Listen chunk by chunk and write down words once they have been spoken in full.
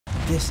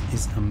This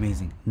is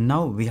amazing.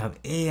 Now we have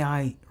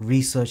AI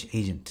research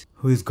agent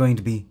who is going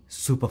to be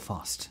super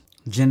fast,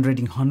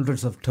 generating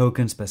hundreds of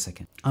tokens per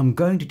second. I'm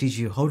going to teach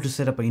you how to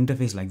set up an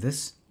interface like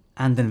this.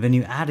 And then when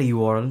you add a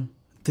URL,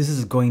 this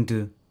is going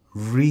to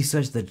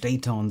research the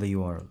data on the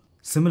URL.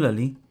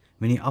 Similarly,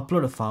 when you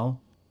upload a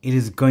file, it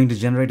is going to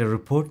generate a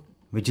report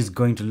which is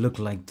going to look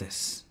like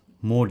this.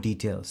 More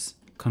details,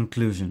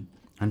 conclusion,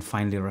 and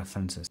finally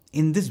references.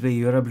 In this way,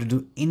 you're able to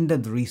do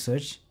in-depth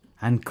research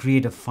and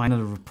create a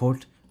final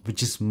report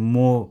which is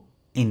more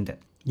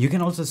in-depth. You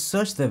can also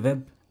search the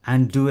web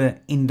and do an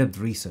in-depth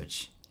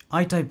research.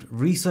 I typed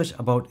research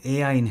about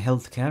AI in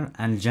healthcare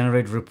and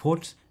generate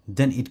reports.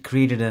 Then it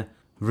created a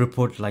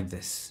report like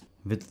this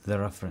with the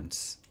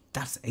reference.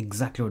 That's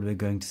exactly what we're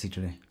going to see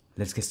today.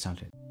 Let's get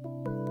started.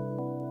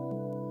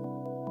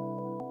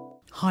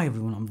 Hi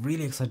everyone, I'm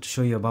really excited to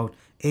show you about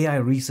AI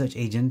research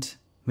agent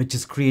which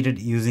is created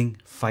using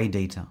Phi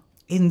Data.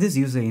 In this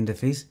user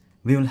interface,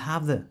 we will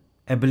have the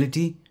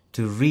ability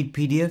to read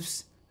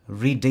PDFs,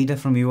 read data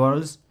from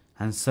URLs,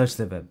 and search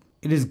the web.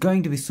 It is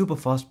going to be super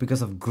fast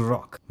because of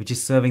Grok, which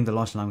is serving the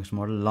large language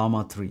model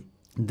Llama 3.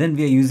 Then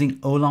we are using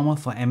Ollama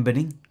for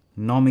embedding,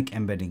 Nomic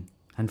embedding,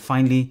 and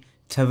finally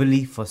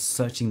Tavily for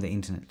searching the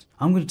internet.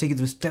 I'm going to take you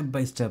through step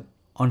by step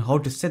on how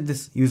to set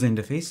this user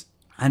interface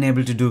and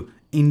able to do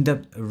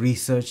in-depth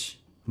research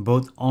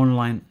both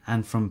online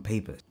and from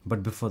papers.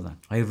 But before that,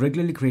 I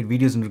regularly create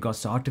videos in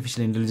regards to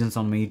artificial intelligence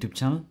on my YouTube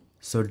channel.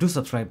 So do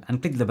subscribe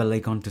and click the bell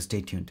icon to stay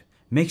tuned.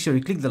 Make sure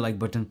you click the like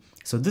button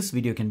so this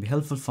video can be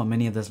helpful for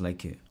many others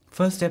like you.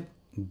 First step,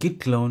 git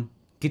clone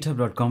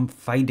github.com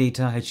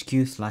PhiData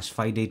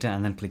HQ/PhiData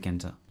and then click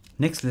enter.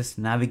 Next, let's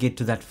navigate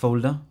to that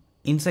folder.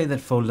 Inside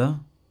that folder,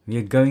 we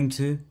are going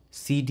to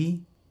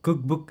CD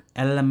cookbook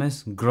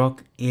LMS Grok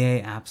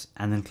AI apps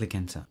and then click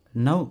enter.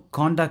 Now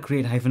conda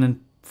create -n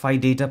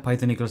PhiData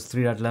Python equals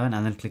 3.11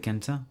 and then click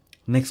enter.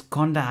 Next,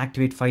 conda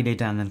activate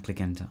PhiData and then click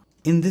enter.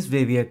 In this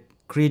way, we are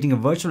creating a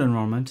virtual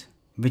environment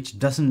which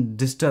doesn't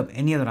disturb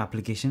any other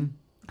application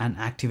and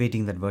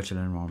activating that virtual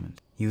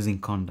environment using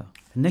conda.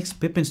 Next,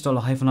 pip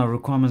installer -r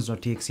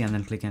requirements.txt and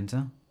then click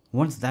enter.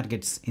 Once that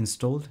gets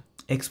installed,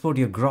 export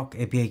your Grok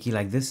API key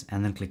like this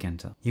and then click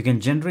enter. You can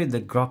generate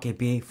the Grok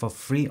API for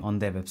free on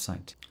their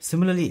website.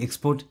 Similarly,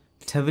 export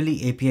Tavily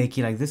API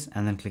key like this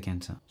and then click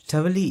enter.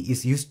 Tavily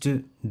is used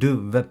to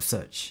do web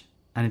search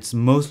and it's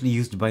mostly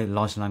used by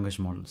large language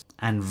models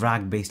and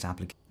RAG based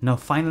applications. Now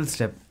final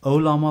step,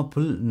 Ollama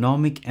pull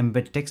Nomic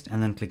embed text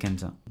and then click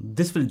enter.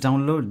 This will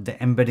download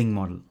the embedding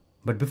model.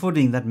 But before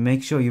doing that,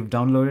 make sure you've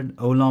downloaded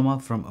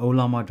Ollama from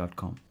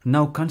ollama.com.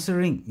 Now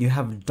considering you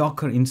have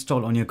Docker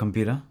installed on your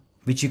computer,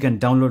 which you can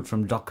download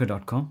from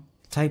docker.com,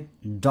 type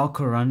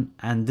docker run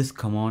and this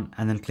command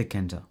and then click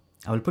enter.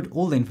 I will put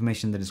all the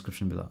information in the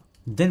description below.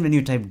 Then when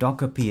you type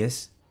docker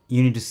ps,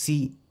 you need to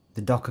see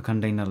the Docker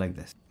container like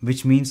this,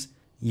 which means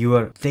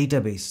your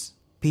database,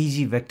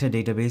 PG vector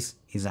database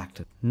is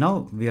active.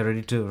 Now we are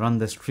ready to run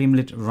the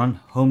Streamlit run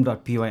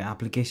home.py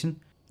application.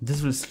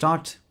 This will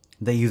start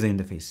the user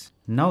interface.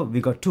 Now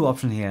we got two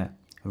options here,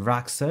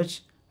 RAG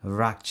search,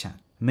 RAG chat.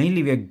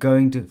 Mainly we are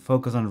going to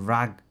focus on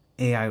RAG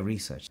AI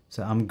research.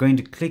 So I'm going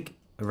to click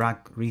RAG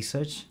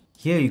research.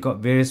 Here you got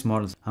various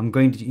models. I'm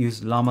going to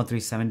use Llama 3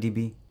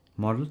 7dB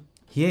model.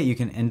 Here you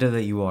can enter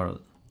the URL.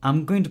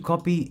 I'm going to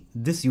copy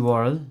this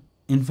URL,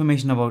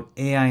 information about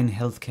AI in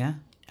healthcare,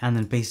 and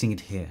then pasting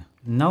it here.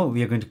 Now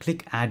we are going to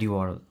click add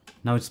URL.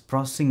 Now it's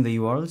processing the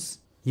URLs.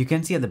 You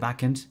can see at the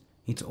back end,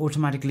 it's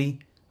automatically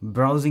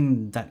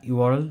browsing that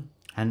URL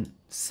and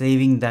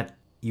saving that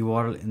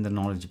URL in the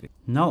knowledge base.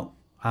 Now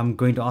I'm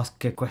going to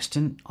ask a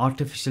question,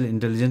 artificial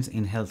intelligence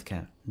in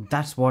healthcare.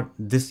 That's what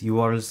this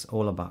URL is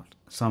all about.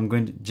 So I'm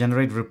going to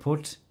generate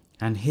report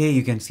and here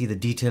you can see the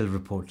detailed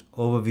report,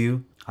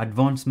 overview,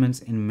 advancements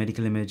in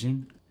medical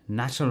imaging,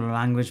 natural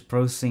language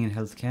processing in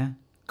healthcare,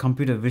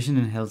 computer vision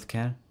in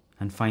healthcare,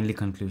 and finally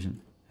conclusion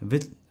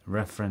with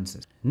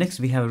references. Next,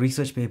 we have a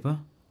research paper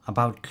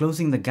about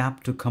closing the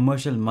gap to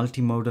commercial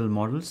multimodal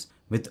models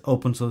with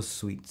open source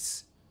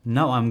suites.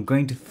 Now I'm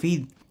going to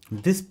feed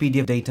this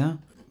PDF data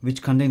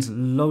which contains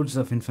loads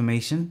of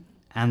information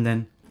and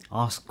then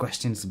ask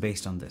questions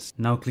based on this.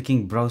 Now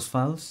clicking browse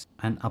files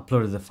and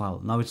upload the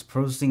file. Now it's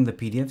processing the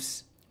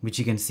PDFs which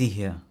you can see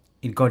here.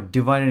 It got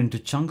divided into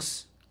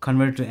chunks,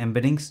 converted to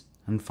embeddings,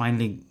 and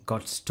finally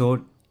got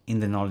stored in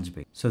the knowledge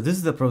base. So this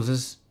is the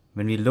process.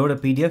 When we load a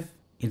PDF,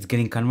 it's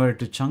getting converted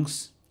to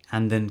chunks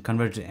and then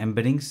converted to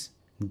embeddings.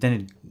 Then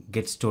it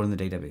gets stored in the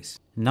database.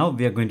 Now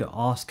we are going to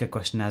ask a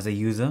question as a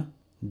user.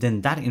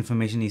 Then that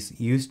information is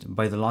used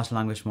by the large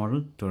language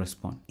model to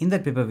respond. In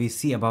that paper, we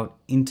see about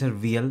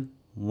InterVL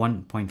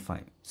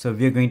 1.5. So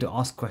we are going to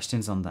ask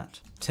questions on that.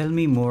 Tell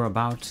me more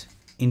about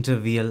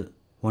InterVL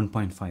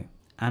 1.5.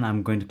 And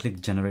I'm going to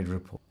click generate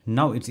report.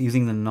 Now it's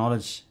using the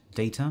knowledge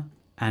data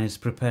and it's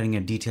preparing a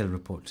detailed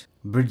report,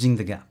 bridging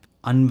the gap,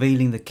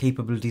 unveiling the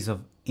capabilities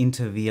of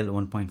InterVL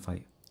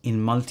 1.5 in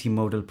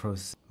multimodal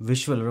process,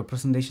 visual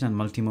representation and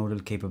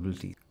multimodal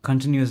capabilities,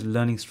 continuous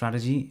learning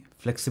strategy,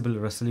 flexible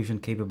resolution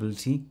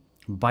capability,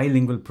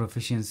 bilingual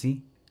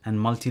proficiency, and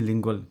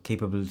multilingual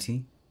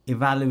capability,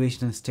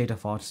 evaluation and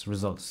state-of-art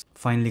results.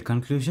 Finally,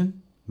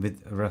 conclusion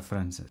with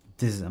references.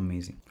 This is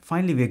amazing.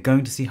 Finally, we are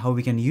going to see how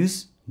we can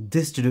use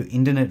this to do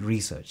internet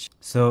research.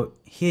 So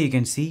here you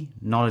can see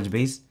knowledge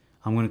base.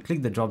 I'm going to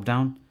click the drop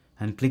down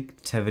and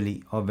click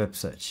heavily or web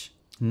search.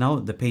 Now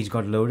the page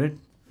got loaded.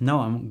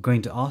 Now I'm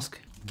going to ask,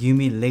 give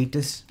me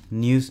latest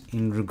news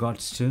in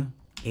regards to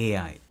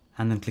AI,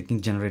 and then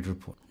clicking generate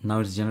report. Now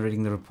it's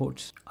generating the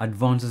reports.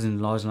 Advances in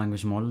large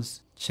language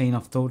models, chain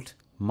of thought,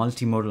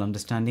 multimodal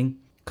understanding,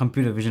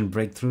 computer vision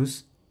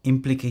breakthroughs,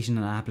 implication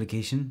and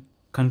application,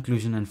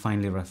 conclusion, and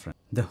finally reference.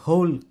 The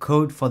whole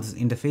code for this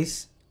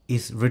interface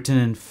is written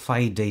in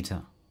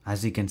PhiData,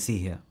 as you can see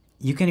here.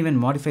 You can even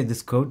modify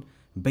this code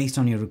based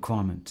on your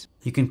requirement.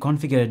 You can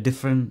configure a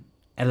different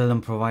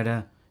LLM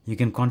provider. You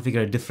can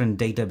configure a different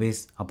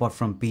database apart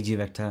from PG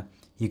Vector.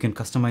 You can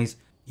customize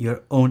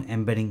your own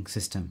embedding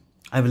system.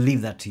 I will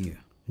leave that to you.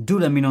 Do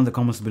let me know in the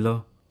comments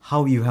below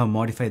how you have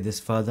modified this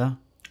further.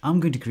 I'm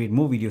going to create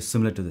more videos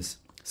similar to this,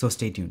 so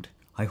stay tuned.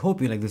 I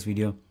hope you like this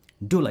video.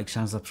 Do like,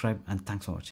 share, and subscribe, and thanks for watching.